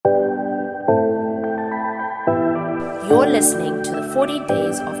You're listening to the 40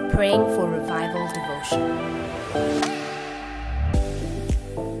 Days of Praying for Revival devotion.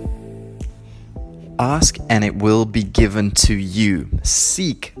 Ask and it will be given to you.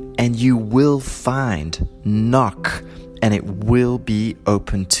 Seek and you will find. Knock and it will be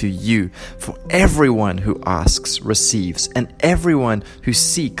open to you. For everyone who asks receives, and everyone who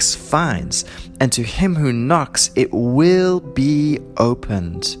seeks finds, and to him who knocks it will be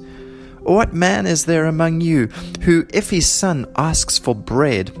opened. What man is there among you who, if his son asks for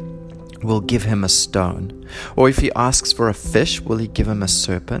bread, will give him a stone? Or if he asks for a fish, will he give him a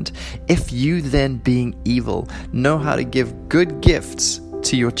serpent? If you then, being evil, know how to give good gifts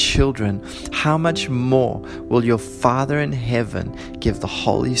to your children, how much more will your Father in heaven give the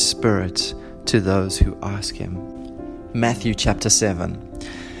Holy Spirit to those who ask him? Matthew chapter 7.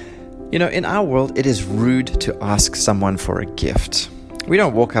 In our world, it is rude to ask someone for a gift. We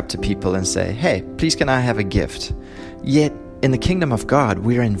don't walk up to people and say, "Hey, please can I have a gift?" Yet, in the kingdom of God,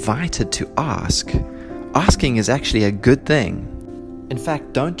 we are invited to ask. Asking is actually a good thing. In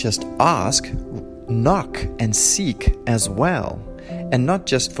fact, don't just ask, knock and seek as well. And not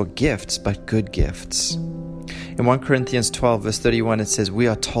just for gifts, but good gifts. In 1 Corinthians 12 verse 31, it says, we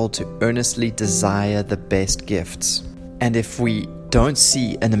are told to earnestly desire the best gifts. And if we don't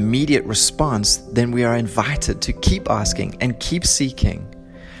see an immediate response, then we are invited to keep asking and keep seeking.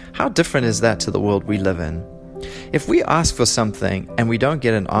 How different is that to the world we live in? If we ask for something and we don't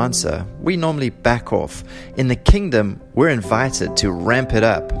get an answer, we normally back off. In the kingdom, we're invited to ramp it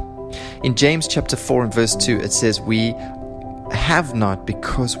up. In James chapter 4 and verse 2, it says, we have not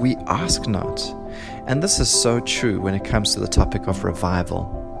because we ask not. And this is so true when it comes to the topic of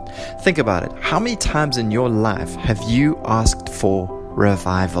revival. Think about it. How many times in your life have you asked for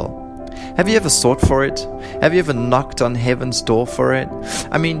revival? Have you ever sought for it? Have you ever knocked on heaven's door for it?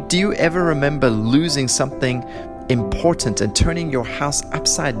 Do you ever remember losing something important and turning your house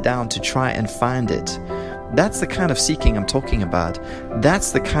upside down to try and find it? That's the kind of seeking I'm talking about.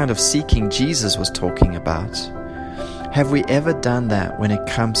 That's the kind of seeking Jesus was talking about. Have we ever done that when it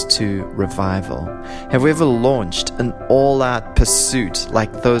comes to revival? Have we ever launched an all-out pursuit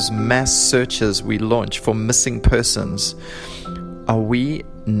like those mass searches we launch for missing persons? Are we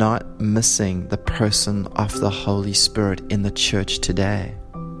not missing the person of the Holy Spirit in the church today?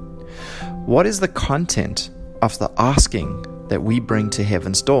 What is the content of the asking that we bring to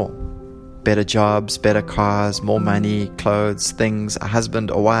heaven's door? Better jobs, better cars, more money, clothes, things, a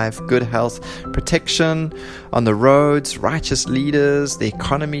husband, a wife, good health, protection on the roads, righteous leaders, the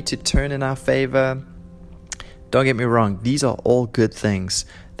economy to turn in our favor. Don't get me wrong, these are all good things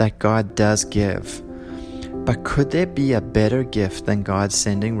that God does give. But could there be a better gift than God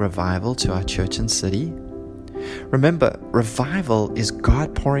sending revival to our church and city? Remember, revival is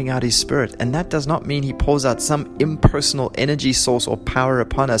God pouring out His Spirit, and that does not mean He pours out some impersonal energy source or power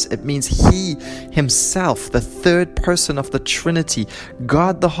upon us. It means He Himself, the third person of the Trinity,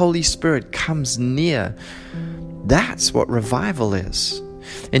 God the Holy Spirit, comes near. That's what revival is.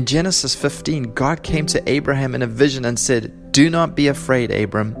 In Genesis 15, God came to Abraham in a vision and said, "Do not be afraid,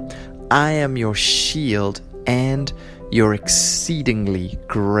 Abram. I am your shield and your exceedingly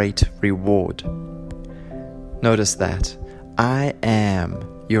great reward." Notice that. I am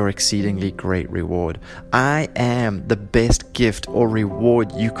your exceedingly great reward. I am the best gift or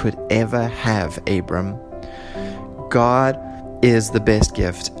reward you could ever have, Abram. God is the best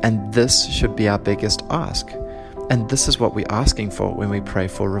gift, and this should be our biggest ask. And this is what we're asking for when we pray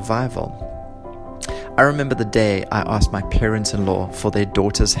for revival. I remember the day I asked my parents-in-law for their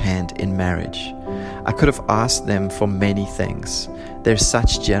daughter's hand in marriage. I could have asked them for many things. They're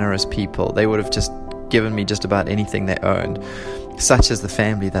such generous people. They would have just given me just about anything they owned, such as the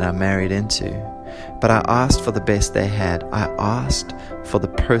family that I'm married into. But I asked for the best they had. I asked for the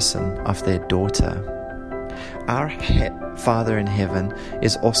person of their daughter. Our Father in heaven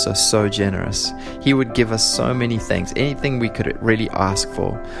is also so generous. He would give us so many things, anything we could really ask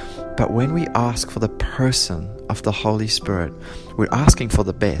for. But when we ask for the person of the Holy Spirit, we're asking for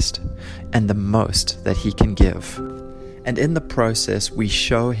the best and the most that He can give. And in the process, we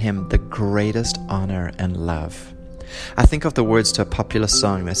show Him the greatest honor and love. I think of the words to a popular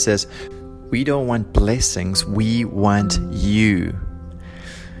song that says, "We don't want blessings, we want you."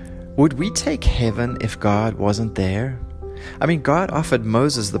 Would we take heaven if God wasn't there? God offered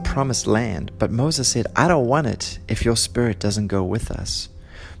Moses the promised land, but Moses said, "I don't want it if your Spirit doesn't go with us."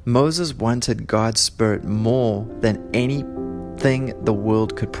 Moses wanted God's Spirit more than anything the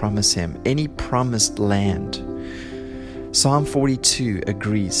world could promise him, any promised land. Psalm 42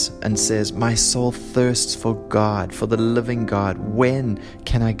 agrees and says, "My soul thirsts for God, for the living God. When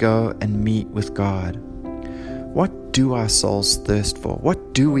can I go and meet with God?" What do our souls thirst for?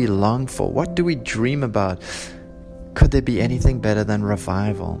 What do we long for? What do we dream about? Could there be anything better than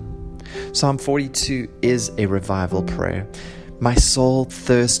revival? Psalm 42 is a revival prayer. My soul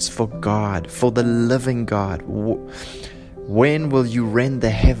thirsts for God, for the living God. When will you rend the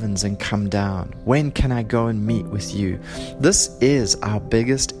heavens and come down? When can I go and meet with you? This is our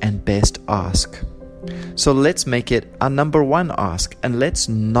biggest and best ask. So let's make it our number one ask, and let's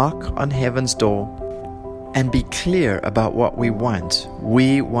knock on heaven's door and be clear about what we want.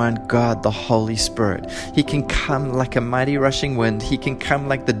 We want God, the Holy Spirit. He can come like a mighty rushing wind. He can come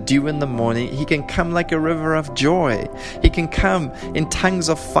like the dew in the morning. He can come like a river of joy. He can come in tongues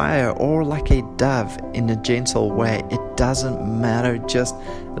of fire or like a dove in a gentle way. It doesn't matter. Just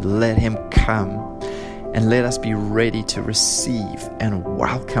let Him come, and let us be ready to receive and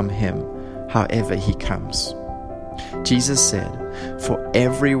welcome Him however He comes. Jesus said, "For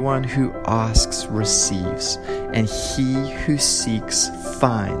everyone who asks receives, and he who seeks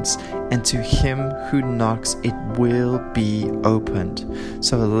finds, and to him who knocks it will be opened."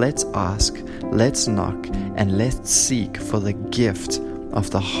 So let's ask, let's knock, and let's seek for the gift of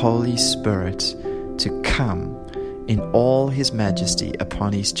the Holy Spirit to come in all His majesty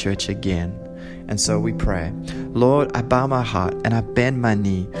upon His church again. And so we pray, Lord, I bow my heart and I bend my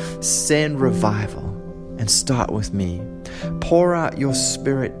knee. Send revival and start with me. Pour out your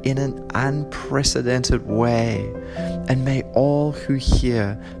Spirit in an unprecedented way, and may all who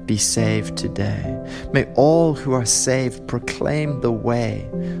hear be saved today. May all who are saved proclaim the way.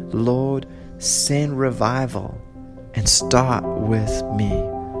 Lord, send revival and start with me.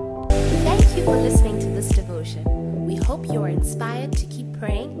 Thank you for listening to